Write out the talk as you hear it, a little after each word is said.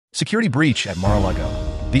Security breach at Mar-a-Lago.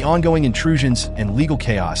 The ongoing intrusions and legal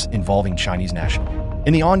chaos involving Chinese national.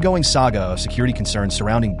 In the ongoing saga of security concerns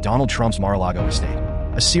surrounding Donald Trump's Mar-a-Lago estate,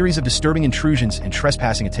 a series of disturbing intrusions and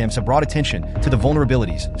trespassing attempts have brought attention to the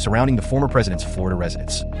vulnerabilities surrounding the former president's Florida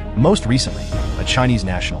residence. Most recently, a Chinese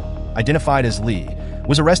national, identified as Li,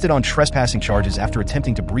 was arrested on trespassing charges after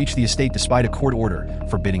attempting to breach the estate despite a court order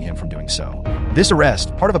forbidding him from doing so. This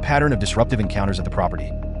arrest, part of a pattern of disruptive encounters at the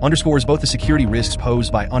property, underscores both the security risks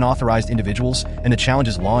posed by unauthorized individuals and the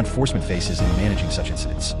challenges law enforcement faces in managing such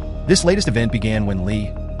incidents. This latest event began when Li,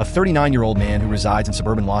 a 39-year-old man who resides in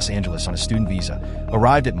suburban Los Angeles on a student visa,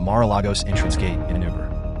 arrived at Mar-a-Lago's entrance gate in an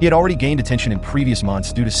Uber. He had already gained attention in previous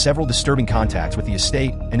months due to several disturbing contacts with the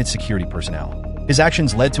estate and its security personnel. His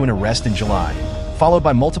actions led to an arrest in July, followed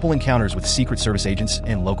by multiple encounters with Secret Service agents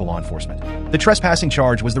and local law enforcement. The trespassing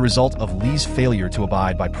charge was the result of Li's failure to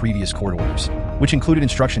abide by previous court orders, which included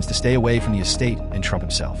instructions to stay away from the estate and Trump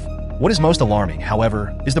himself. What is most alarming,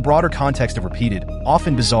 however, is the broader context of repeated,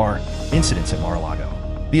 often bizarre, incidents at Mar-a-Lago.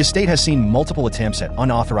 The estate has seen multiple attempts at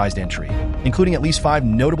unauthorized entry, including at least 5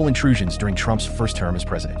 notable intrusions during Trump's first term as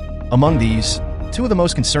president. Among these, 2 of the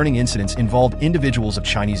most concerning incidents involved individuals of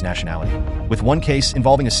Chinese nationality, with one case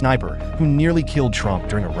involving a sniper who nearly killed Trump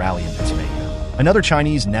during a rally in Pennsylvania. Another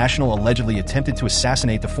Chinese national allegedly attempted to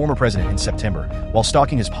assassinate the former president in September while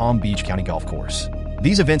stalking his Palm Beach County golf course.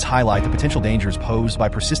 These events highlight the potential dangers posed by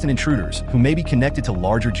persistent intruders who may be connected to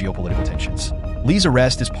larger geopolitical tensions. Li's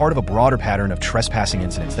arrest is part of a broader pattern of trespassing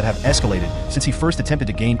incidents that have escalated since he first attempted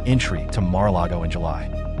to gain entry to Mar-a-Lago in July.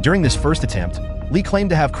 During this first attempt, Li claimed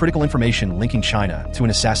to have critical information linking China to an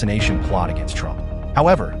assassination plot against Trump.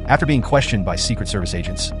 However, after being questioned by Secret Service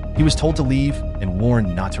agents, he was told to leave and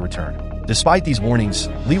warned not to return. Despite these warnings,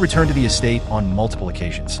 Li returned to the estate on multiple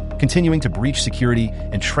occasions, continuing to breach security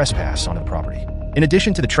and trespass onto the property. In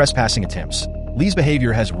addition to the trespassing attempts, Li's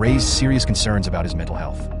behavior has raised serious concerns about his mental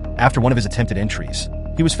health. After one of his attempted entries,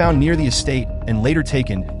 he was found near the estate and later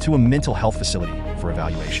taken to a mental health facility for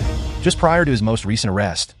evaluation. Just prior to his most recent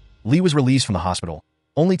arrest, Li was released from the hospital,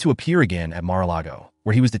 only to appear again at Mar-a-Lago,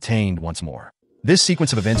 where he was detained once more. This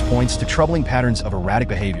sequence of events points to troubling patterns of erratic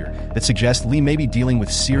behavior that suggest Li may be dealing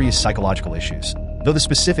with serious psychological issues, though the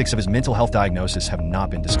specifics of his mental health diagnosis have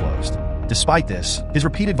not been disclosed. Despite this, his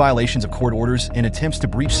repeated violations of court orders and attempts to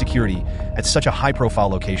breach security at such a high-profile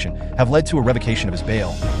location have led to a revocation of his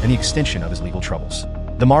bail and the extension of his legal troubles.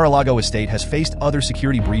 The Mar-a-Lago estate has faced other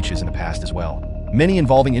security breaches in the past as well, many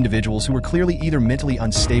involving individuals who were clearly either mentally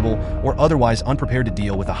unstable or otherwise unprepared to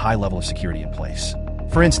deal with a high level of security in place.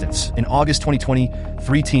 For instance, in August 2020,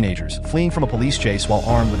 3 teenagers, fleeing from a police chase while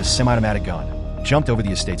armed with a semi-automatic gun, jumped over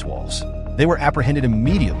the estate's walls. They were apprehended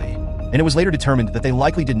immediately, and it was later determined that they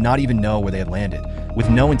likely did not even know where they had landed, with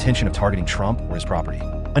no intention of targeting Trump or his property.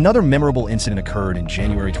 Another memorable incident occurred in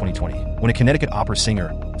January 2020, when a Connecticut opera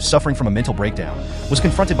singer, suffering from a mental breakdown, was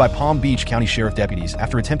confronted by Palm Beach County Sheriff deputies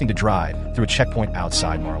after attempting to drive through a checkpoint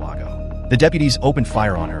outside Mar-a-Lago. The deputies opened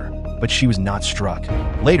fire on her, but she was not struck.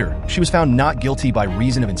 Later, she was found not guilty by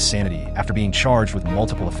reason of insanity after being charged with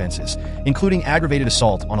multiple offenses, including aggravated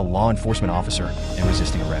assault on a law enforcement officer and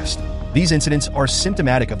resisting arrest. These incidents are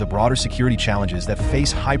symptomatic of the broader security challenges that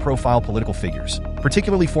face high-profile political figures,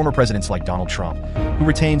 particularly former presidents like Donald Trump, who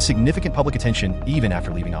retain significant public attention even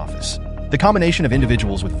after leaving office. The combination of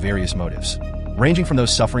individuals with various motives, ranging from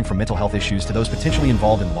those suffering from mental health issues to those potentially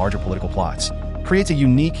involved in larger political plots, creates a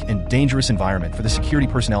unique and dangerous environment for the security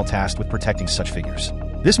personnel tasked with protecting such figures.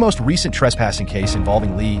 This most recent trespassing case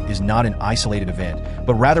involving Li is not an isolated event,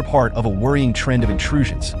 but rather part of a worrying trend of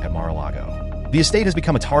intrusions at Mar-a-Lago. The estate has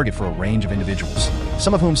become a target for a range of individuals,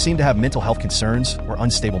 some of whom seem to have mental health concerns or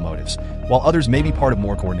unstable motives, while others may be part of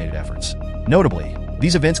more coordinated efforts. Notably,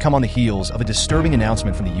 these events come on the heels of a disturbing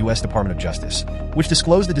announcement from the U.S. Department of Justice, which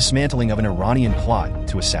disclosed the dismantling of an Iranian plot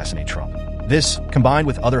to assassinate Trump. This, combined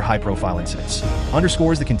with other high-profile incidents,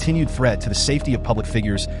 underscores the continued threat to the safety of public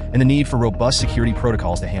figures and the need for robust security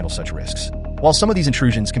protocols to handle such risks. While some of these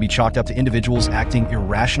intrusions can be chalked up to individuals acting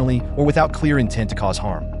irrationally or without clear intent to cause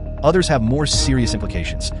harm, others have more serious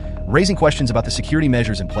implications, raising questions about the security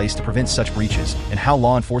measures in place to prevent such breaches and how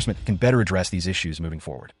law enforcement can better address these issues moving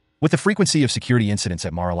forward. With the frequency of security incidents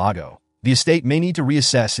at Mar-a-Lago, the estate may need to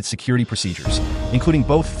reassess its security procedures, including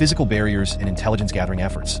both physical barriers and intelligence-gathering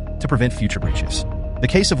efforts, to prevent future breaches. The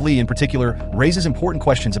case of Li, in particular, raises important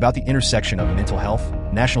questions about the intersection of mental health,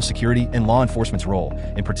 national security, and law enforcement's role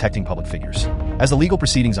in protecting public figures. As the legal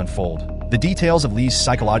proceedings unfold, the details of Li's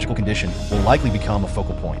psychological condition will likely become a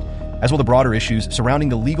focal point, as will the broader issues surrounding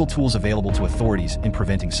the legal tools available to authorities in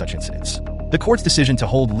preventing such incidents. The court's decision to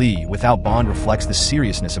hold Li without bond reflects the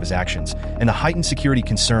seriousness of his actions and the heightened security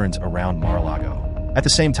concerns around Mar-a-Lago. At the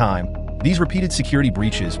same time, these repeated security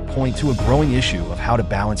breaches point to a growing issue of how to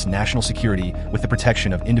balance national security with the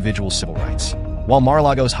protection of individual civil rights. While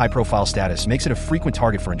Mar-a-Lago's high-profile status makes it a frequent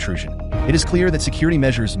target for intrusion, it is clear that security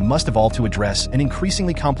measures must evolve to address an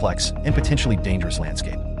increasingly complex and potentially dangerous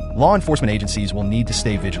landscape. Law enforcement agencies will need to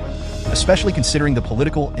stay vigilant, especially considering the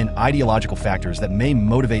political and ideological factors that may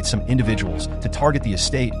motivate some individuals to target the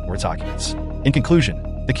estate or its occupants. In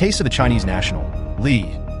conclusion, the case of the Chinese national,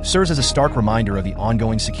 Li, serves as a stark reminder of the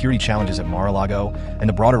ongoing security challenges at Mar-a-Lago and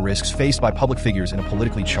the broader risks faced by public figures in a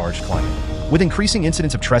politically charged climate. With increasing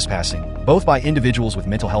incidents of trespassing, both by individuals with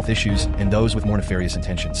mental health issues and those with more nefarious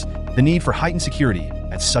intentions, the need for heightened security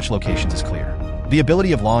at such locations is clear. The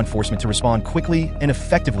ability of law enforcement to respond quickly and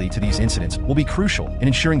effectively to these incidents will be crucial in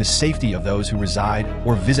ensuring the safety of those who reside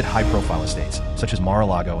or visit high-profile estates, such as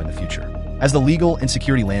Mar-a-Lago, in the future. As the legal and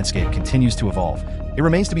security landscape continues to evolve, it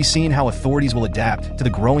remains to be seen how authorities will adapt to the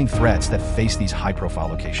growing threats that face these high-profile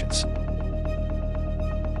locations.